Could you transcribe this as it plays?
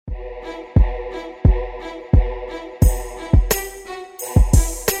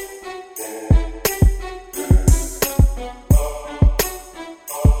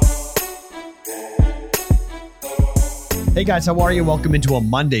Hey guys, how are you? Welcome into a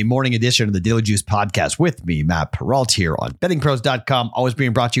Monday morning edition of the Daily Juice podcast with me, Matt Perrault, here on bettingpros.com. Always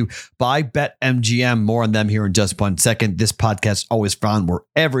being brought to you by BetMGM. More on them here in just 1 second. This podcast always found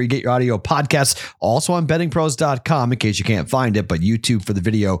wherever you get your audio podcasts. Also on bettingpros.com in case you can't find it, but YouTube for the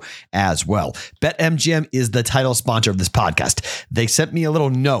video as well. BetMGM is the title sponsor of this podcast. They sent me a little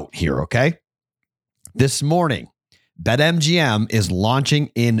note here, okay? This morning, BetMGM is launching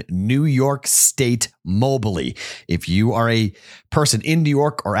in New York State mobilely. If you are a person in New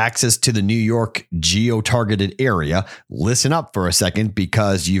York or access to the New York geo-targeted area, listen up for a second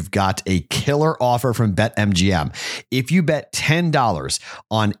because you've got a killer offer from BetMGM. If you bet $10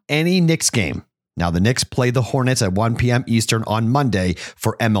 on any Knicks game, now, the Knicks play the Hornets at 1 p.m. Eastern on Monday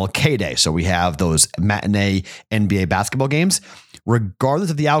for MLK Day. So we have those matinee NBA basketball games.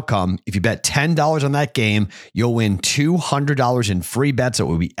 Regardless of the outcome, if you bet $10 on that game, you'll win $200 in free bets that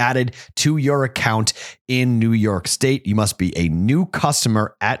will be added to your account in New York State. You must be a new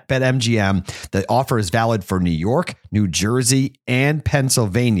customer at BetMGM. The offer is valid for New York, New Jersey, and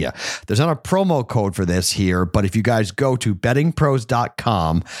Pennsylvania. There's not a promo code for this here, but if you guys go to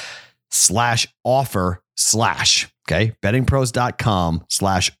bettingpros.com/offer/, okay,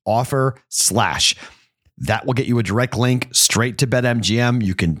 bettingpros.com/offer/, that will get you a direct link straight to BetMGM.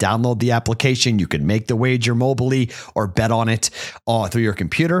 You can download the application. You can make the wager mobilely or bet on it through your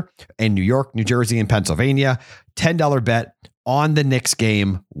computer in New York, New Jersey, and Pennsylvania. $10 bet on the Knicks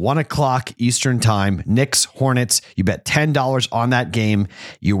game, 1 o'clock Eastern time, Knicks, Hornets. You bet $10 on that game.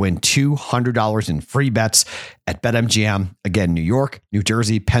 You win $200 in free bets at BetMGM. Again, New York, New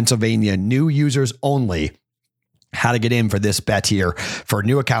Jersey, Pennsylvania, new users only. How to get in for this bet here for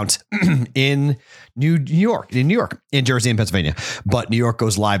new accounts in New York, in Jersey, and Pennsylvania. But New York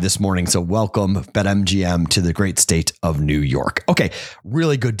goes live this morning. So welcome BetMGM to the great state of New York. Okay,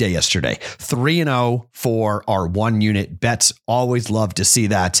 really good day yesterday. 3-0 for our 1 unit bets. Always love to see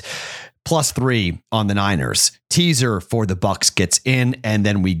that. +3 on the Niners. Teaser for the Bucks gets in, and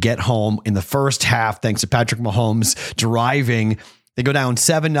then we get home in the first half thanks to Patrick Mahomes driving. They go down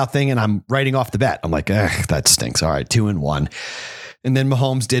 7-0, and I'm writing off the bet. I'm like, that stinks. All right, 2-1. And then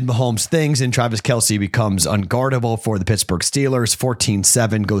Mahomes did Mahomes things, and Travis Kelce becomes unguardable for the Pittsburgh Steelers.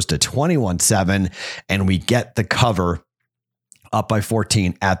 14-7 goes to 21-7, and we get the cover up by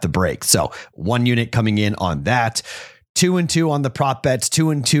 14 at the break. So 1 unit coming in on that. 2-2 on the prop bets,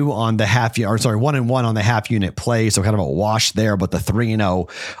 2-2 on the 1-1 on the half unit play. So kind of a wash there, but the 3-0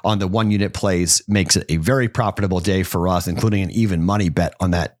 on the 1 unit plays makes it a very profitable day for us, including an even money bet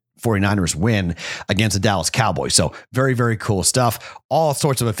on that 49ers win against the Dallas Cowboys. So very, very cool stuff. All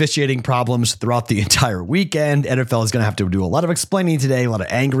sorts of officiating problems throughout the entire weekend. NFL is going to have to do a lot of explaining today, a lot of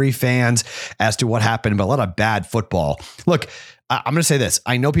angry fans as to what happened, but a lot of bad football. Look, I'm going to say this.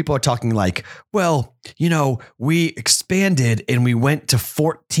 I know people are talking like, well, we expanded and we went to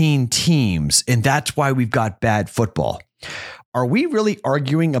 14 teams and that's why we've got bad football. Are we really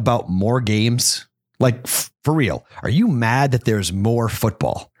arguing about more games? Like, for real, are you mad that there's more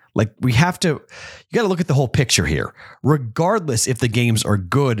football? Like, you got to look at the whole picture here. Regardless if the games are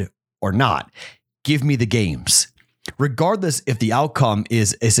good or not, give me the games. Regardless if the outcome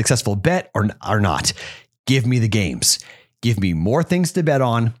is a successful bet or not, give me the games. Give me more things to bet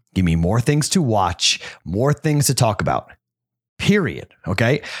on. Give me more things to watch, more things to talk about. Period.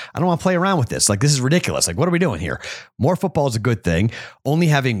 Okay. I don't want to play around with this. Like, this is ridiculous. Like, what are we doing here? More football is a good thing. Only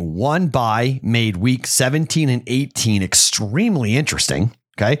having one bye made week 17 and 18 extremely interesting.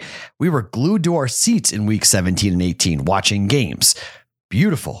 Okay. We were glued to our seats in week 17 and 18 watching games.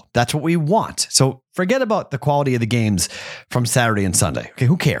 Beautiful. That's what we want. So forget about the quality of the games from Saturday and Sunday. Okay,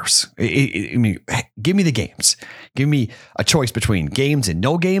 who cares? I mean, give me the games. Give me a choice between games and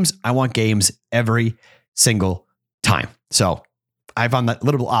no games. I want games every single time. So I found that a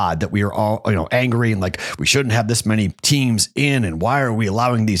little odd that we are all, angry and like we shouldn't have this many teams in, and why are we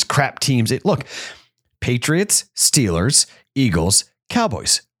allowing these crap teams? Look, Patriots, Steelers, Eagles,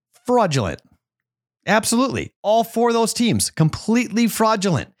 Cowboys, fraudulent. Absolutely. All 4 of those teams, completely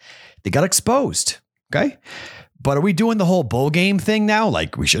fraudulent. They got exposed. Okay. But are we doing the whole bowl game thing now?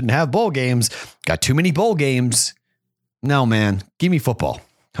 Like, we shouldn't have bowl games. Got too many bowl games. No, man. Give me football.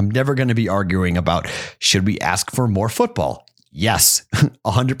 I'm never going to be arguing about, should we ask for more football? Yes.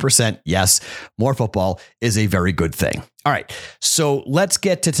 100% yes. More football is a very good thing. All right. So let's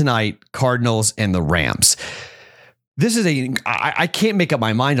get to tonight, Cardinals and the Rams. This is I can't make up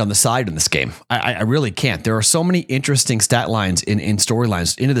my mind on the side in this game. I really can't. There are so many interesting stat lines in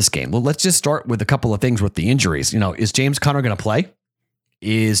storylines into this game. Well, let's just start with a couple of things with the injuries. Is James Conner going to play?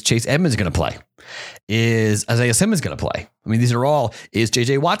 Is Chase Edmonds going to play? Is Isaiah Simmons going to play? I mean, these are all, is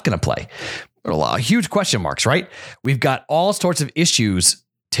JJ Watt going to play? There are a lot of huge question marks, right? We've got all sorts of issues.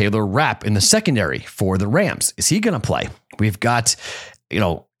 Taylor Rapp in the secondary for the Rams. Is he going to play? We've got,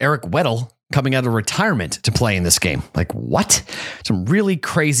 Eric Weddle coming out of retirement to play in this game. Like, what? Some really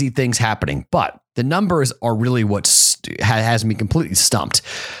crazy things happening, but the numbers are really what has me completely stumped.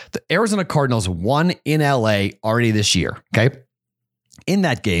 The Arizona Cardinals won in LA already this year. Okay. In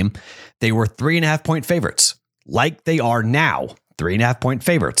that game, they were 3.5-point favorites, like they are now. 3.5-point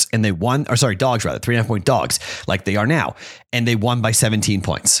favorites. And they won, dogs rather, 3.5-point dogs, like they are now. And they won by 17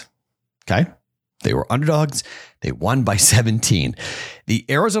 points. Okay. They were underdogs. They won by 17. The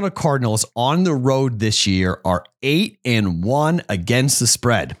Arizona Cardinals on the road this year are 8-1 against the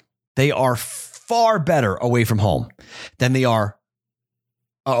spread. They are far better away from home than they are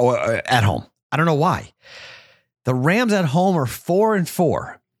at home. I don't know why. The Rams at home are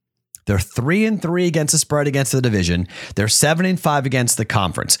 4-4. They're 3-3 against the spread against the division. They're 7-5 against the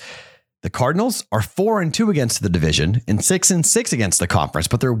conference. The Cardinals are 4-2 against the division and 6-6 against the conference,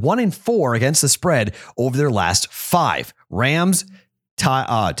 but they're 1-4 against the spread over their last 5. Rams,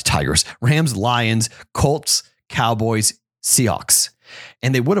 Tigers, Rams, Lions, Colts, Cowboys, Seahawks.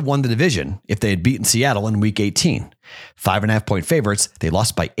 And they would have won the division if they had beaten Seattle in week 18. 5.5-point favorites. They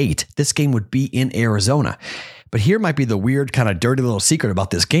lost by 8. This game would be in Arizona. But here might be the weird kind of dirty little secret about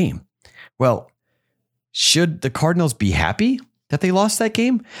this game. Well, should the Cardinals be happy that they lost that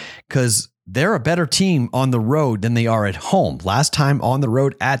game? Because they're a better team on the road than they are at home. Last time on the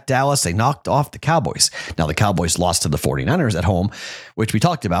road at Dallas, they knocked off the Cowboys. Now the Cowboys lost to the 49ers at home, which we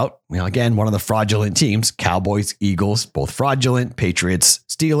talked about. Again, one of the fraudulent teams. Cowboys, Eagles, both fraudulent. Patriots,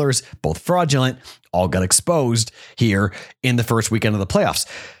 Steelers, both fraudulent. All got exposed here in the first weekend of the playoffs.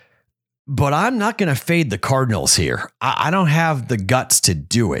 But I'm not going to fade the Cardinals here. I don't have the guts to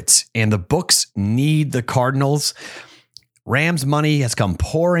do it. And the books need the Cardinals. Rams money has come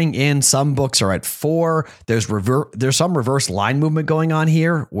pouring in. Some books are at 4. There's some reverse line movement going on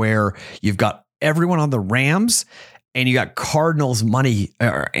here where you've got everyone on the Rams and you got Cardinals money,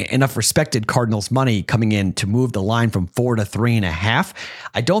 or enough respected Cardinals money coming in to move the line from 4 to 3.5.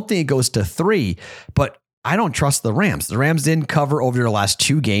 I don't think it goes to 3, but I don't trust the Rams. The Rams didn't cover over their last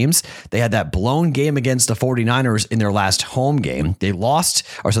 2 games. They had that blown game against the 49ers in their last home game. They lost,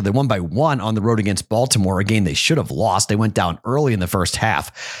 they won by 1 on the road against Baltimore, a game they should have lost. They went down early in the first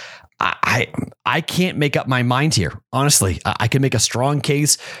half. I can't make up my mind here. Honestly, I can make a strong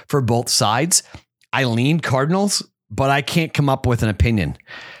case for both sides. I lean Cardinals, but I can't come up with an opinion.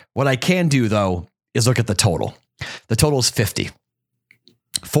 What I can do, though, is look at the total. The total is 50.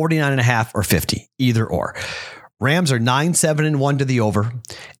 49.5 or 50, either or. Rams are 9-7-1 to the over.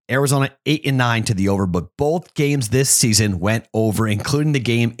 Arizona 8-9 to the over, but both games this season went over, including the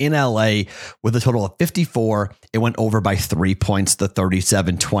game in LA with a total of 54. It went over by 3 points, the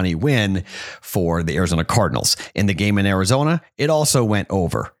 37-20 win for the Arizona Cardinals. In the game in Arizona, it also went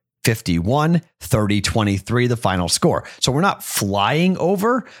over. 51, 30-23, the final score. So we're not flying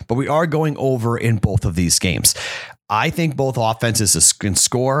over, but we are going over in both of these games. I think both offenses can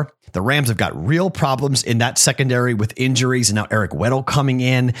score. The Rams have got real problems in that secondary with injuries and now Eric Weddle coming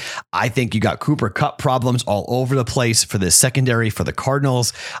in. I think you got Cooper Kupp problems all over the place for this secondary for the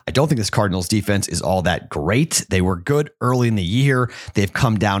Cardinals. I don't think this Cardinals defense is all that great. They were good early in the year. They've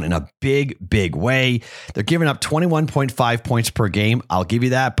come down in a big, big way. They're giving up 21.5 points per game. I'll give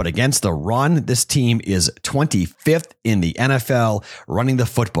you that. But against the run, this team is 25th in the NFL running the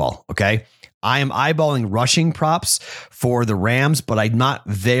football. Okay. I am eyeballing rushing props for the Rams, but I'm not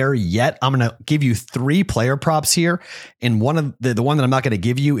there yet. I'm going to give you 3 player props here. And one of the one that I'm not going to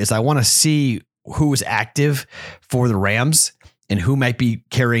give you is I want to see who is active for the Rams and who might be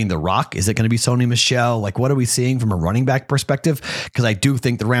carrying the rock. Is it going to be Sony Michel? Like, what are we seeing from a running back perspective? Because I do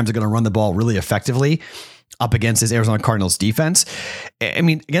think the Rams are going to run the ball really effectively up against this Arizona Cardinals defense. I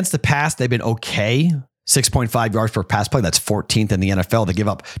mean, against the pass, they've been okay. 6.5 yards per pass play. That's 14th in the NFL. They give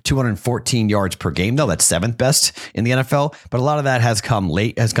up 214 yards per game, though. That's 7th best in the NFL. But a lot of that has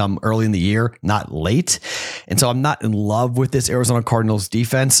come early in the year, not late. And so I'm not in love with this Arizona Cardinals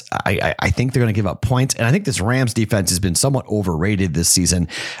defense. I think they're going to give up points. And I think this Rams defense has been somewhat overrated this season.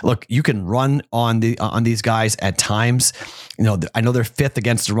 Look, you can run on these guys at times. I know they're 5th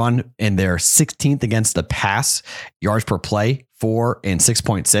against the run and they're 16th against the pass, yards per play. 4 and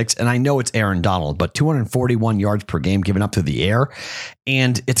 6.6. And I know it's Aaron Donald, but 241 yards per game given up through the air.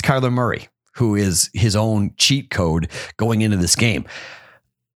 And it's Kyler Murray, who is his own cheat code going into this game.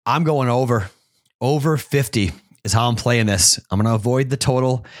 I'm going over 50 is how I'm playing this. I'm going to avoid the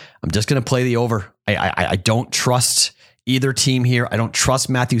total. I'm just going to play the over. I don't trust either team here. I don't trust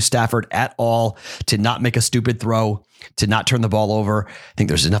Matthew Stafford at all to not make a stupid throw, to not turn the ball over. I think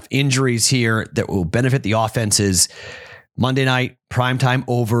there's enough injuries here that will benefit the offenses. Monday night, primetime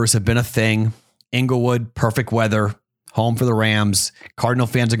overs have been a thing. Inglewood, perfect weather, home for the Rams. Cardinal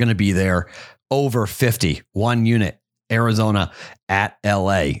fans are going to be there. Over 50, 1 unit. Arizona at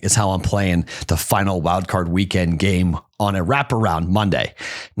LA is how I'm playing the final Wildcard Weekend game on a wraparound Monday.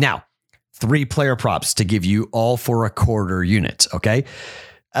 Now, 3 player props to give you all for a quarter unit, okay?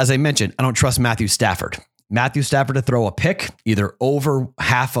 As I mentioned, I don't trust Matthew Stafford. Matthew Stafford to throw a pick, either over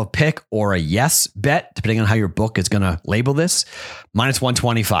half a pick or a yes bet, depending on how your book is going to label this, minus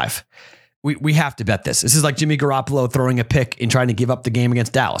 125. We have to bet this. This is like Jimmy Garoppolo throwing a pick and trying to give up the game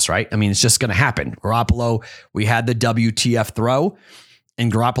against Dallas, right? I mean, it's just going to happen. Garoppolo, we had the WTF throw,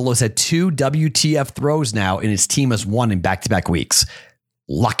 and Garoppolo's had 2 WTF throws now, and his team has won in back-to-back weeks.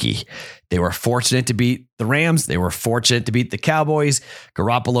 Lucky. They were fortunate to beat the Rams. They were fortunate to beat the Cowboys.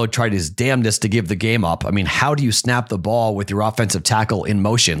 Garoppolo tried his damnedest to give the game up. I mean, how do you snap the ball with your offensive tackle in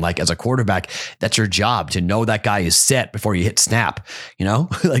motion? Like, as a quarterback, that's your job, to know that guy is set before you hit snap. You know,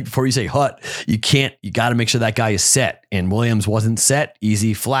 like before you say hut, you got to make sure that guy is set. And Williams wasn't set.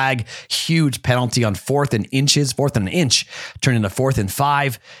 Easy flag. Huge penalty on 4th and an inch, turned into 4th and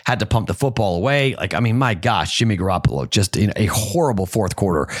 5. Had to pump the football away. Like, I mean, my gosh, Jimmy Garoppolo, just in a horrible fourth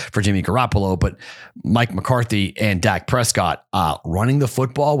quarter for Jimmy Garoppolo. But Mike McCarthy and Dak Prescott running the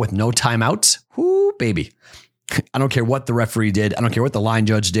football with no timeouts. Whoo, baby. I don't care what the referee did. I don't care what the line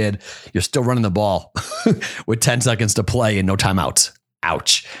judge did. You're still running the ball with 10 seconds to play and no timeouts.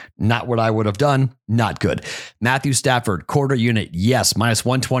 Ouch. Not what I would have done. Not good. Matthew Stafford, quarter unit. Yes, minus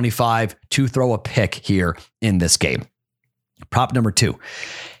 125 to throw a pick here in this game. Prop number 2.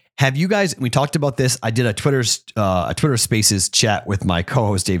 Have you guys, we talked about this. I did a Twitter Spaces chat with my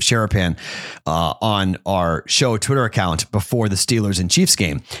co-host Dave Sherapan on our show Twitter account before the Steelers and Chiefs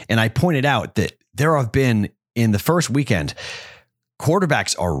game. And I pointed out that there have been, in the first weekend,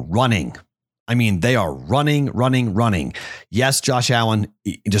 quarterbacks are running. I mean, they are running. Yes, Josh Allen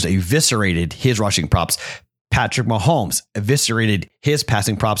just eviscerated his rushing props. Patrick Mahomes eviscerated his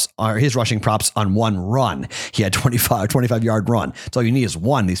passing props or his rushing props on one run. He had 25-yard run. So all you need is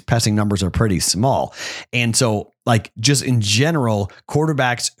one. These passing numbers are pretty small. And so, like, just in general,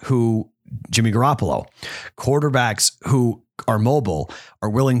 Jimmy Garoppolo, quarterbacks who are mobile are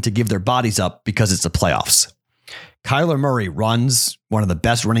willing to give their bodies up because it's the playoffs. Kyler Murray runs, one of the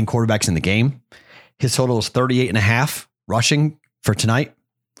best running quarterbacks in the game. His total is 38.5 rushing for tonight.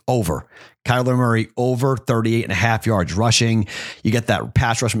 Over. Kyler Murray over 38.5 yards rushing. You get that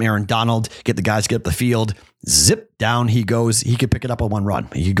pass rush from Aaron Donald, get the guys get up the field, zip down he goes. He could pick it up on one run.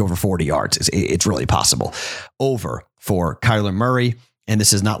 He could go for 40 yards. It's really possible. Over for Kyler Murray. And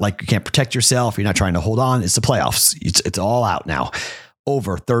this is not like you can't protect yourself. You're not trying to hold on. It's the playoffs. It's all out now.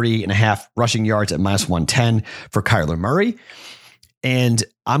 Over 30.5 rushing yards at minus 110 for Kyler Murray. And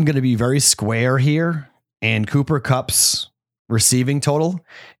I'm going to be very square here. And Cooper Kupp's receiving total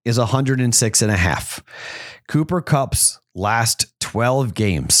is 106.5. Cooper Kupp's last 12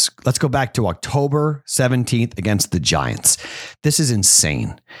 games. Let's go back to October 17th against the Giants. This is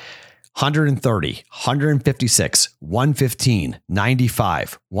insane. 130, 156, 115,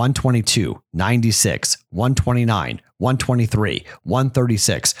 95, 122, 96, 129, 123,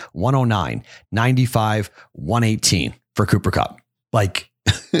 136, 109, 95, 118 for Cooper Kupp. Like,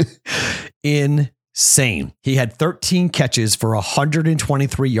 insane. He had 13 catches for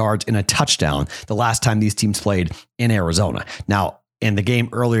 123 yards and a touchdown the last time these teams played in Arizona. Now, in the game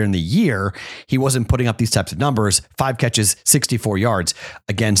earlier in the year, he wasn't putting up these types of numbers. 5 catches, 64 yards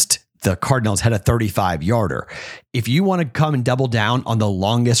against the Cardinals, had a 35-yarder. If you want to come and double down on the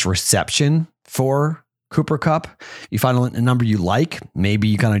longest reception for Cooper Kupp, you find a number you like, maybe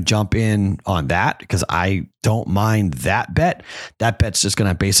you kind of jump in on that, because I don't mind that bet. That bet's just going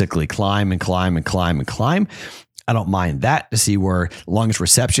to basically climb and climb and climb and climb. I don't mind that to see where longest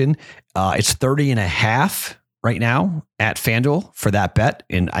reception. It's 30.5 right now at FanDuel for that bet.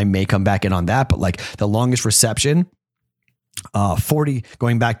 And I may come back in on that, but like the longest reception, 40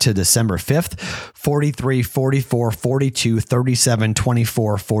 going back to December 5th, 43, 44, 42, 37,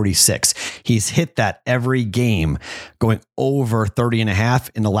 24, 46. He's hit that every game, going over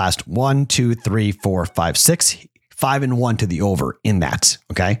 30.5 in the last 1, 2, 3, 4, 5, 6, 5-1 to the over in that.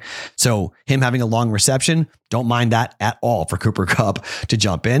 Okay. So him having a long reception, don't mind that at all for Cooper Kupp to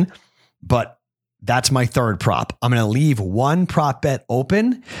jump in. But That's my third prop. I'm going to leave one prop bet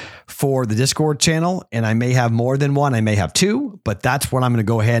open for the Discord channel, and I may have more than one. I may have two, but that's what I'm going to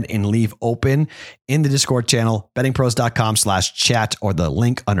go ahead and leave open in the Discord channel, bettingpros.com/chat, or the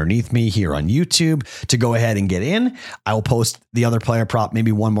link underneath me here on YouTube to go ahead and get in. I will post the other player prop,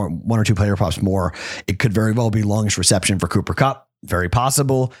 maybe one or two player props more. It could very well be longest reception for Cooper Kupp. Very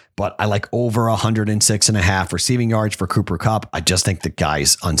possible, but I like over 106.5 receiving yards for Cooper Kupp. I just think the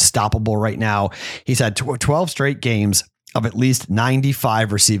guy's unstoppable right now. He's had 12 straight games of at least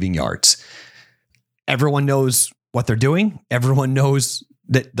 95 receiving yards. Everyone knows what they're doing. Everyone knows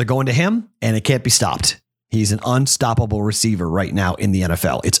that they're going to him, and it can't be stopped. He's an unstoppable receiver right now in the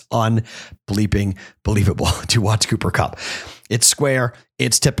NFL. It's unbelievable to watch Cooper Kupp. It's square.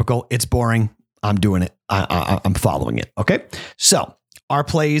 It's typical. It's boring. I'm doing it. I'm following it. Okay. So our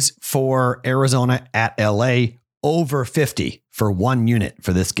plays for Arizona at LA, over 50 for 1 unit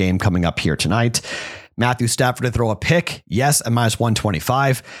for this game coming up here tonight. Matthew Stafford to throw a pick. Yes, at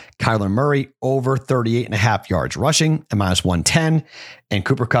 -125. Kyler Murray over 38.5 yards rushing at -110. And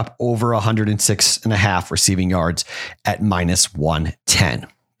Cooper Kupp over 106.5 receiving yards at -110.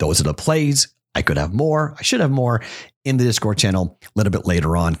 Those are the plays. I could have more. I should have more in the Discord channel a little bit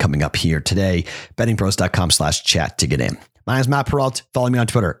later on coming up here today. bettingpros.com/chat to get in. My name is Matt Perrault. Follow me on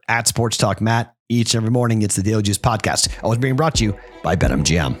Twitter @SportsTalkMatt. Each and every morning, it's the Daily Juice podcast. Always being brought to you by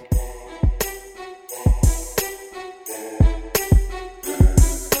BetMGM.